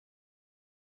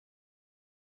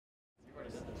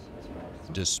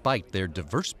Despite their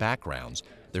diverse backgrounds,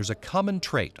 there's a common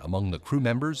trait among the crew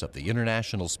members of the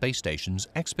International Space Station's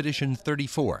Expedition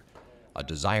 34, a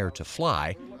desire to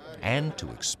fly and to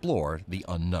explore the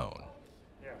unknown.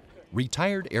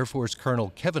 Retired Air Force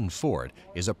Colonel Kevin Ford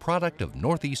is a product of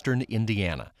northeastern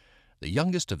Indiana. The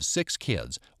youngest of 6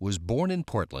 kids, was born in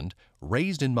Portland,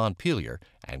 raised in Montpelier,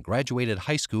 and graduated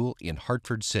high school in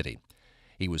Hartford City.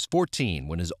 He was 14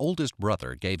 when his oldest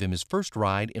brother gave him his first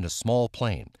ride in a small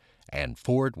plane, and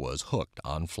Ford was hooked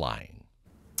on flying.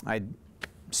 I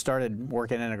started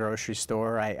working in a grocery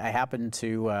store. I happened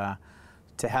to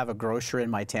have a grocer in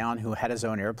my town who had his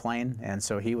own airplane, and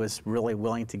so he was really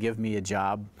willing to give me a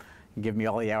job and give me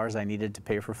all the hours I needed to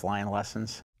pay for flying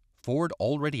lessons. Ford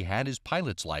already had his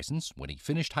pilot's license when he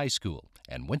finished high school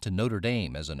and went to Notre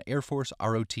Dame as an Air Force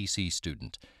ROTC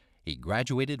student. He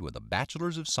graduated with a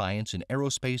Bachelor's of Science in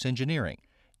Aerospace Engineering,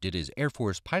 did his Air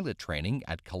Force pilot training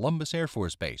at Columbus Air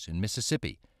Force Base in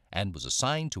Mississippi, and was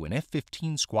assigned to an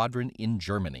F-15 squadron in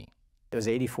Germany. It was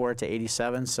 84 to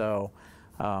 87, so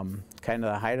kind of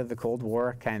the height of the Cold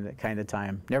War kind of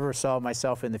time. Never saw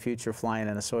myself in the future flying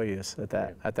in a Soyuz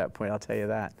at that point, I'll tell you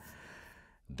that.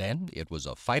 Then it was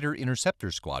a fighter interceptor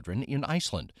squadron in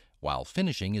Iceland, while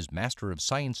finishing his Master of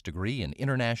Science degree in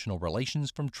International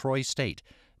Relations from Troy State,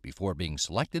 before being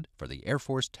selected for the Air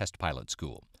Force Test Pilot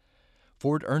School.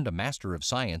 Ford earned a Master of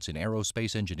Science in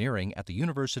Aerospace Engineering at the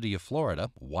University of Florida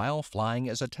while flying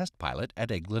as a test pilot at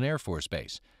Eglin Air Force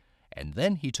Base. And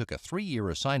then he took a 3-year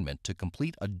assignment to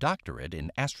complete a doctorate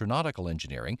in astronautical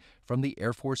engineering from the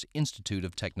Air Force Institute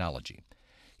of Technology.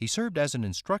 He served as an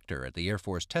instructor at the Air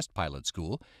Force Test Pilot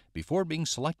School before being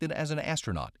selected as an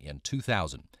astronaut in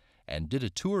 2000, and did a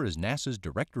tour as NASA's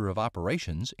Director of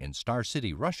Operations in Star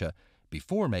City, Russia,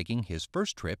 before making his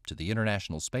first trip to the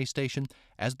International Space Station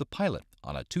as the pilot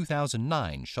on a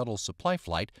 2009 shuttle supply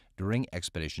flight during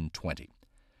Expedition 20.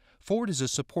 Ford is a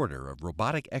supporter of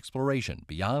robotic exploration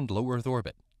beyond low Earth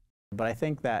orbit. But I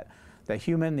think that the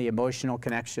human, the emotional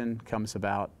connection comes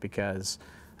about because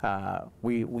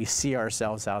we see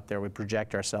ourselves out there, we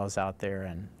project ourselves out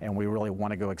there, and we really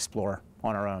want to go explore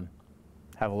on our own,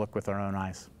 have a look with our own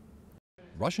eyes.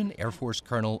 Russian Air Force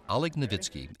Colonel Oleg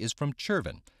Novitskiy is from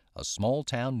Chervin, a small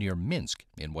town near Minsk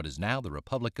in what is now the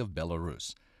Republic of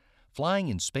Belarus. Flying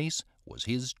in space was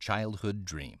his childhood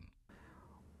dream.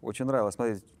 When I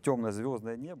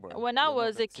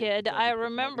was a kid, I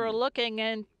remember looking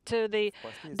into the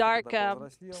dark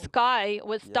sky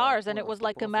with stars, and it was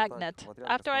like a magnet.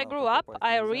 After I grew up,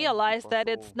 I realized that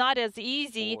it's not as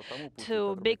easy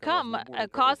to become a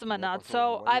cosmonaut,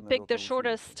 so I picked the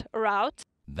shortest route.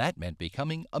 That meant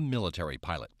becoming a military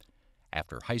pilot.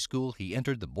 After high school, he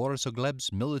entered the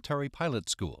Borisoglebsk Military Pilot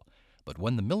School. But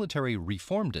when the military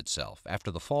reformed itself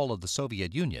after the fall of the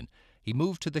Soviet Union, he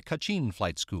moved to the Kachin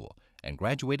Flight School and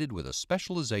graduated with a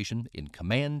specialization in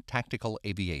command tactical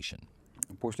aviation.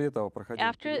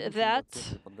 After that,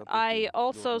 I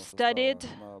also studied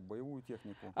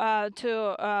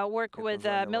to work with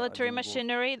military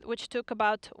machinery, which took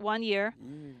about 1 year.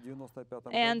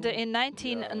 And in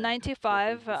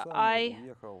 1995, I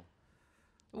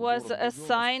was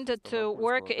assigned to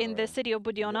work in the city of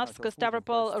Budyonnovsk,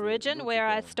 Stavropol region, where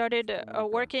I started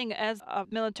working as a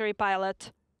military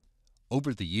pilot.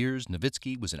 Over the years,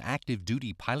 Novitskiy was an active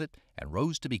duty pilot and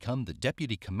rose to become the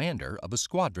deputy commander of a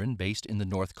squadron based in the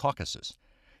North Caucasus.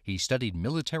 He studied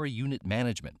military unit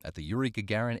management at the Yuri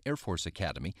Gagarin Air Force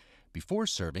Academy before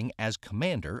serving as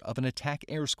commander of an attack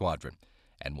air squadron,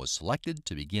 and was selected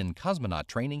to begin cosmonaut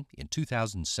training in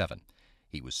 2007.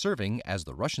 He was serving as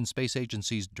the Russian Space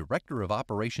Agency's Director of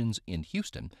Operations in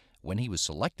Houston when he was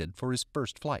selected for his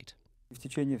first flight.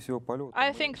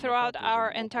 I think throughout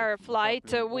our entire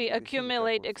flight, we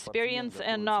accumulate experience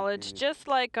and knowledge, just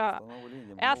like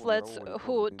athletes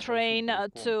who train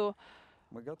to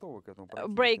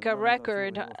break a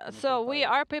record. So we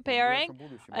are preparing,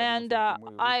 and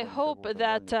I hope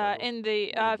that in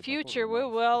the future we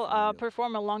will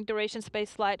perform a long-duration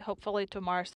space flight, hopefully to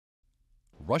Mars.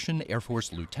 Russian Air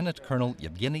Force Lieutenant Colonel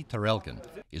Evgeny Tarelkin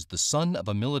is the son of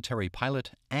a military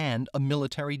pilot and a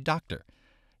military doctor.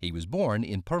 He was born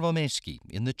in Pervomaysky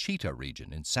in the Chita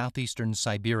region in southeastern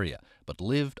Siberia, but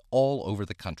lived all over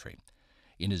the country.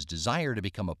 In his desire to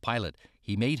become a pilot,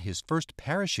 he made his first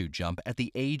parachute jump at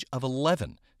the age of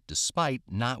 11, despite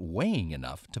not weighing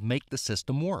enough to make the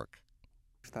system work.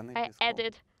 I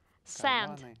added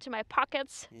sand to my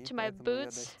pockets, to my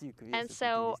boots, and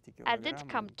so I did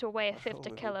come to weigh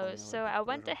 50 kilos, so I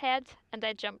went ahead and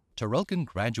I jumped. Tarelkin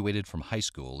graduated from high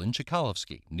school in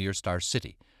Chkalovsky, near Star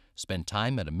City, spent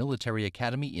time at a military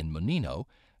academy in Monino,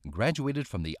 graduated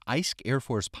from the Eisk Air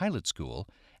Force Pilot School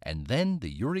and then the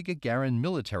Yuri Gagarin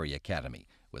Military Academy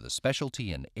with a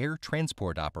specialty in air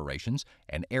transport operations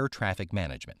and air traffic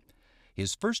management.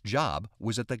 His first job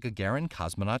was at the Gagarin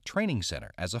Cosmonaut Training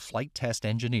Center as a flight test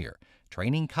engineer,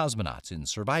 training cosmonauts in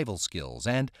survival skills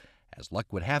and, as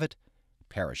luck would have it,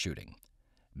 parachuting.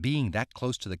 Being that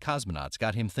close to the cosmonauts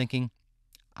got him thinking,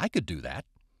 I could do that.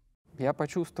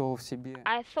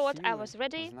 I thought I was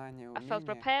ready, I felt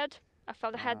prepared, I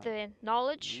felt I had the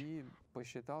knowledge,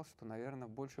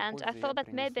 and I thought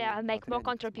that maybe I'll make more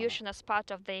contribution as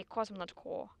part of the cosmonaut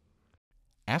corps.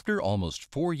 After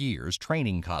almost 4 years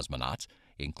training cosmonauts,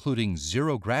 including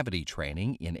zero-gravity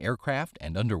training in aircraft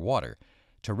and underwater,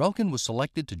 Tarelkin was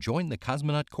selected to join the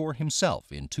Cosmonaut Corps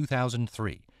himself in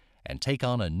 2003 and take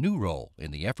on a new role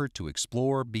in the effort to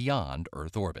explore beyond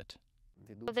Earth orbit.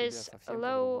 This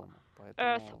low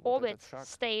Earth orbit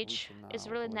stage is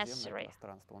really necessary,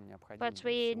 but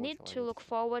we need to look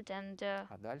forward and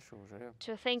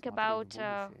to think about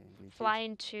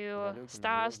flying to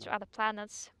stars, to other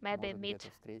planets, maybe meet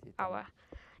our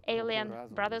alien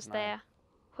brothers there.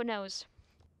 Who knows?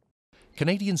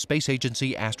 Canadian Space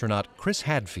Agency astronaut Chris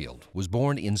Hadfield was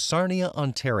born in Sarnia,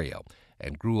 Ontario,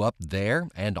 and grew up there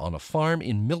and on a farm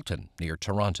in Milton, near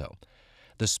Toronto.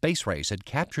 The space race had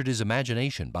captured his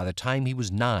imagination by the time he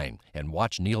was 9 and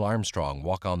watched Neil Armstrong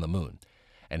walk on the moon.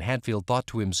 And Hadfield thought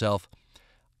to himself,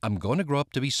 I'm going to grow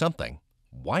up to be something.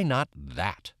 Why not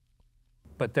that?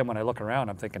 But then when I look around,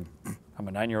 I'm thinking, I'm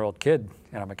a 9-year-old kid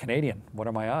and I'm a Canadian. What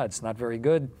are my odds? Not very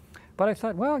good. But I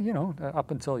thought, well, you know, up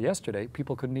until yesterday,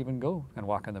 people couldn't even go and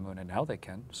walk on the moon, and now they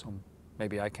can, so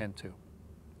maybe I can too.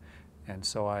 And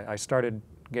so I started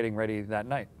getting ready that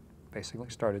night, basically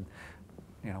started,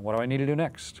 what do I need to do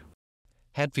next?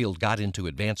 Hadfield got into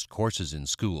advanced courses in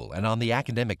school and on the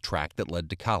academic track that led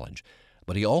to college,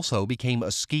 but he also became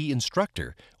a ski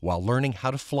instructor while learning how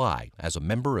to fly as a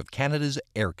member of Canada's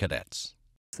Air Cadets.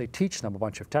 They teach them a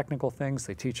bunch of technical things,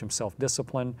 they teach them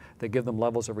self-discipline, they give them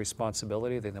levels of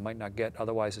responsibility that they might not get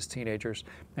otherwise as teenagers.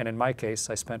 And in my case,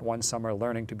 I spent one summer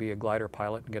learning to be a glider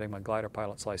pilot and getting my glider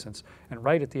pilot's license. And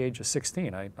right at the age of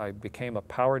 16, I became a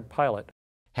powered pilot.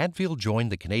 Hadfield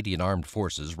joined the Canadian Armed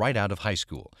Forces right out of high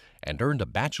school and earned a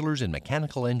bachelor's in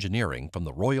mechanical engineering from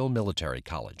the Royal Military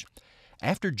College.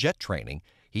 After jet training,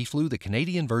 he flew the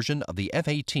Canadian version of the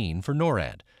F-18 for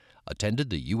NORAD, attended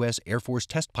the U.S. Air Force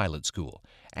Test Pilot School,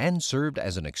 and served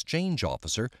as an exchange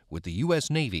officer with the U.S.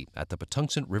 Navy at the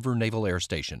Patuxent River Naval Air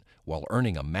Station while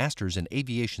earning a master's in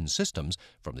aviation systems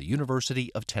from the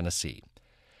University of Tennessee.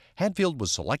 Hadfield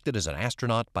was selected as an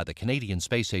astronaut by the Canadian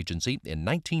Space Agency in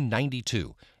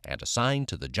 1992 and assigned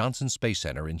to the Johnson Space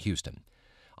Center in Houston.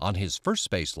 On his first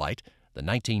space flight, the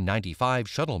 1995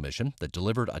 shuttle mission that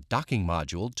delivered a docking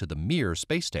module to the Mir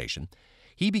space station,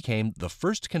 he became the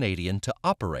first Canadian to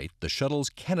operate the shuttle's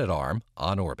Canadarm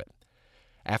on orbit.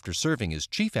 After serving as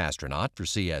chief astronaut for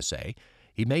CSA,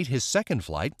 he made his second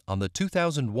flight on the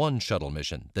 2001 shuttle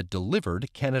mission that delivered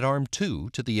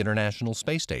Canadarm2 to the International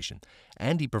Space Station,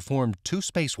 and he performed 2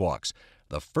 spacewalks,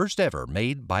 the first ever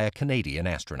made by a Canadian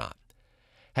astronaut.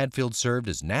 Hadfield served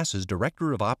as NASA's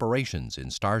Director of Operations in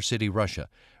Star City, Russia,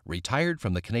 retired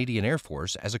from the Canadian Air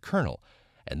Force as a colonel,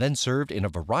 and then served in a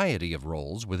variety of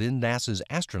roles within NASA's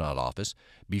astronaut office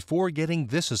before getting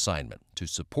this assignment to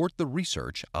support the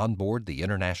research on board the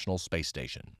International Space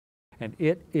Station. And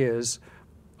it is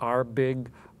our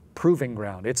big proving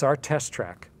ground. It's our test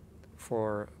track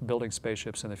for building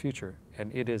spaceships in the future.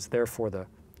 And it is therefore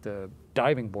the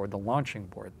diving board, the launching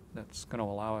board, that's going to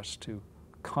allow us to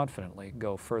confidently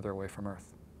go further away from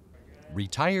Earth.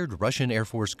 Retired Russian Air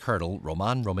Force Colonel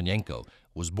Romanenko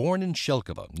was born in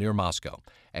Shelkovo, near Moscow,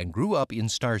 and grew up in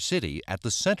Star City at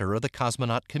the center of the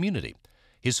cosmonaut community.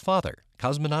 His father,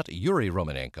 cosmonaut Yuri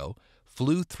Romanenko,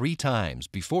 flew 3 times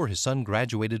before his son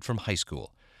graduated from high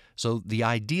school, so the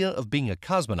idea of being a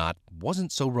cosmonaut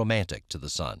wasn't so romantic to the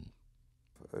son.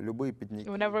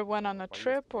 Whenever I went on a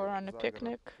trip or on a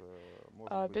picnic,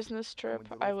 a business trip,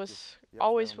 I was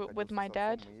always with my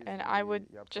dad, and I would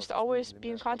just always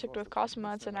be in contact with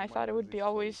cosmonauts, and I thought it would be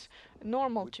always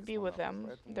normal to be with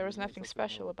them. There was nothing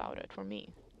special about it for me.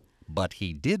 But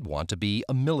he did want to be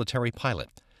a military pilot.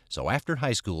 So after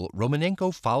high school,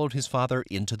 Romanenko followed his father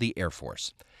into the Air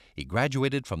Force. He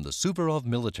graduated from the Suvorov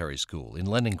Military School in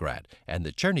Leningrad and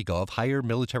the Chernigov Higher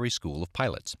Military School of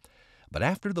Pilots. But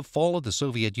after the fall of the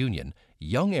Soviet Union,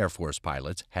 young Air Force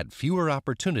pilots had fewer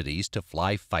opportunities to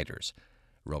fly fighters.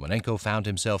 Romanenko found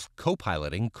himself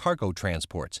co-piloting cargo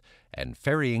transports and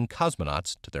ferrying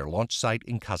cosmonauts to their launch site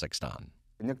in Kazakhstan.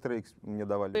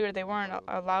 They weren't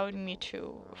allowing me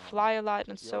to fly a lot,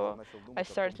 and so I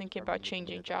started thinking about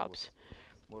changing jobs.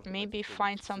 maybe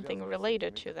find something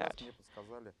related to that.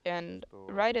 And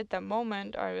right at that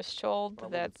moment, I was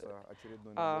told that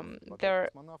they're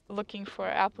looking for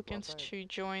applicants to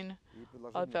join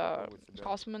the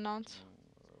cosmonauts.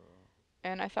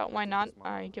 And I thought, why not?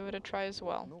 I give it a try as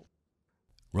well.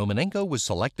 Romanenko was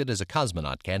selected as a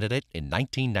cosmonaut candidate in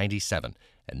 1997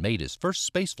 and made his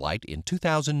first spaceflight in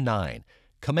 2009,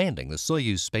 commanding the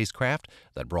Soyuz spacecraft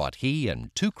that brought he and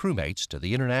 2 crewmates to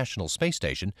the International Space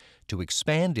Station to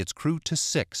expand its crew to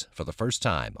 6 for the first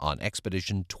time on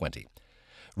Expedition 20.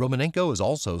 Romanenko has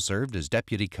also served as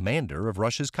deputy commander of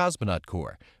Russia's Cosmonaut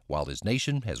Corps, while his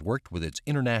nation has worked with its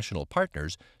international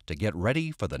partners to get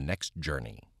ready for the next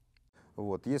journey.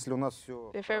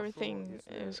 If everything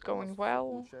is going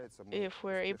well, if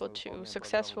we're able to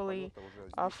successfully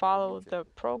follow the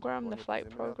program, the flight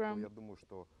program,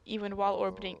 even while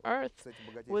orbiting Earth,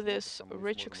 with this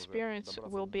rich experience,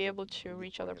 we'll be able to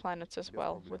reach other planets as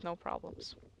well with no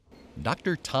problems.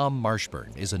 Dr. Tom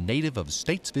Marshburn is a native of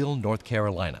Statesville, North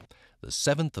Carolina, the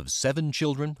 7th of 7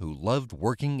 children who loved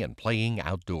working and playing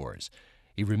outdoors.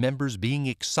 He remembers being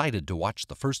excited to watch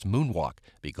the first moonwalk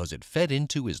because it fed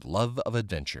into his love of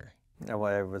adventure. I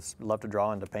loved to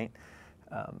draw and to paint.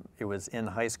 It was in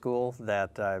high school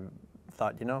that I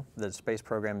thought, you know, the space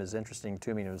program is interesting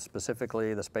to me. It was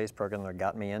specifically the space program that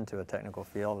got me into a technical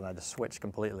field, and I just switched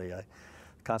completely. I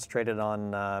concentrated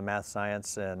on math,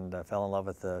 science, and fell in love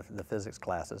with the physics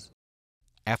classes.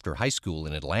 After high school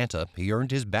in Atlanta, he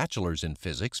earned his bachelor's in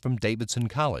physics from Davidson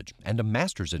College and a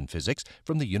master's in physics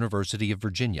from the University of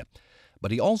Virginia.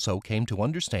 But he also came to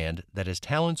understand that his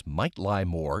talents might lie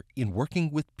more in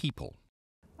working with people.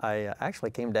 I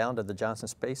actually came down to the Johnson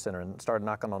Space Center and started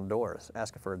knocking on doors,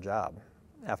 asking for a job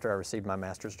after I received my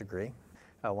master's degree.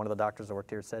 One of the doctors that worked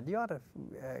here said, you ought to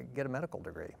get a medical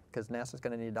degree because NASA's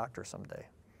going to need doctors someday.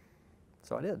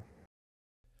 So I did.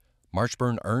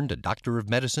 Marshburn earned a Doctor of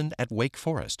Medicine at Wake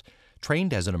Forest,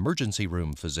 trained as an emergency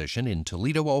room physician in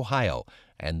Toledo, Ohio,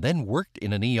 and then worked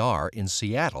in an ER in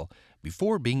Seattle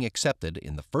before being accepted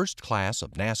in the first class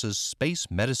of NASA's Space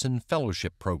Medicine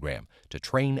Fellowship Program to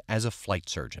train as a flight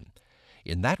surgeon.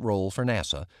 In that role for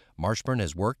NASA, Marshburn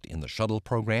has worked in the shuttle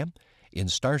program, in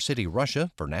Star City,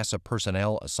 Russia for NASA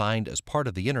personnel assigned as part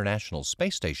of the International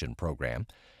Space Station program,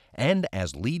 and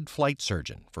as lead flight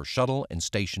surgeon for shuttle and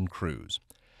station crews.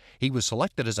 He was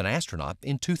selected as an astronaut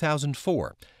in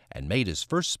 2004 and made his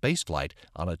first spaceflight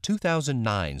on a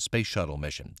 2009 space shuttle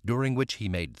mission, during which he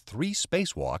made 3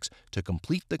 spacewalks to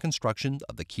complete the construction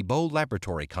of the Kibo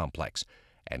Laboratory Complex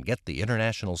and get the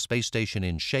International Space Station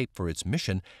in shape for its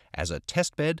mission as a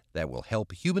testbed that will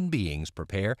help human beings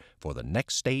prepare for the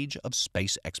next stage of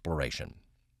space exploration.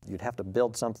 You'd have to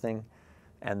build something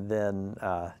and then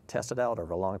test it out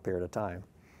over a long period of time.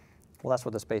 Well, that's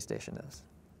what the space station is.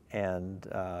 And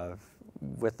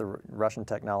with the Russian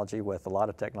technology, with a lot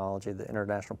of technology the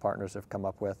international partners have come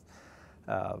up with,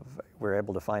 we're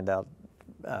able to find out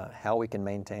how we can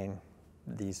maintain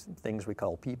these things we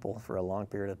call people for a long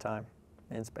period of time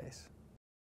in space.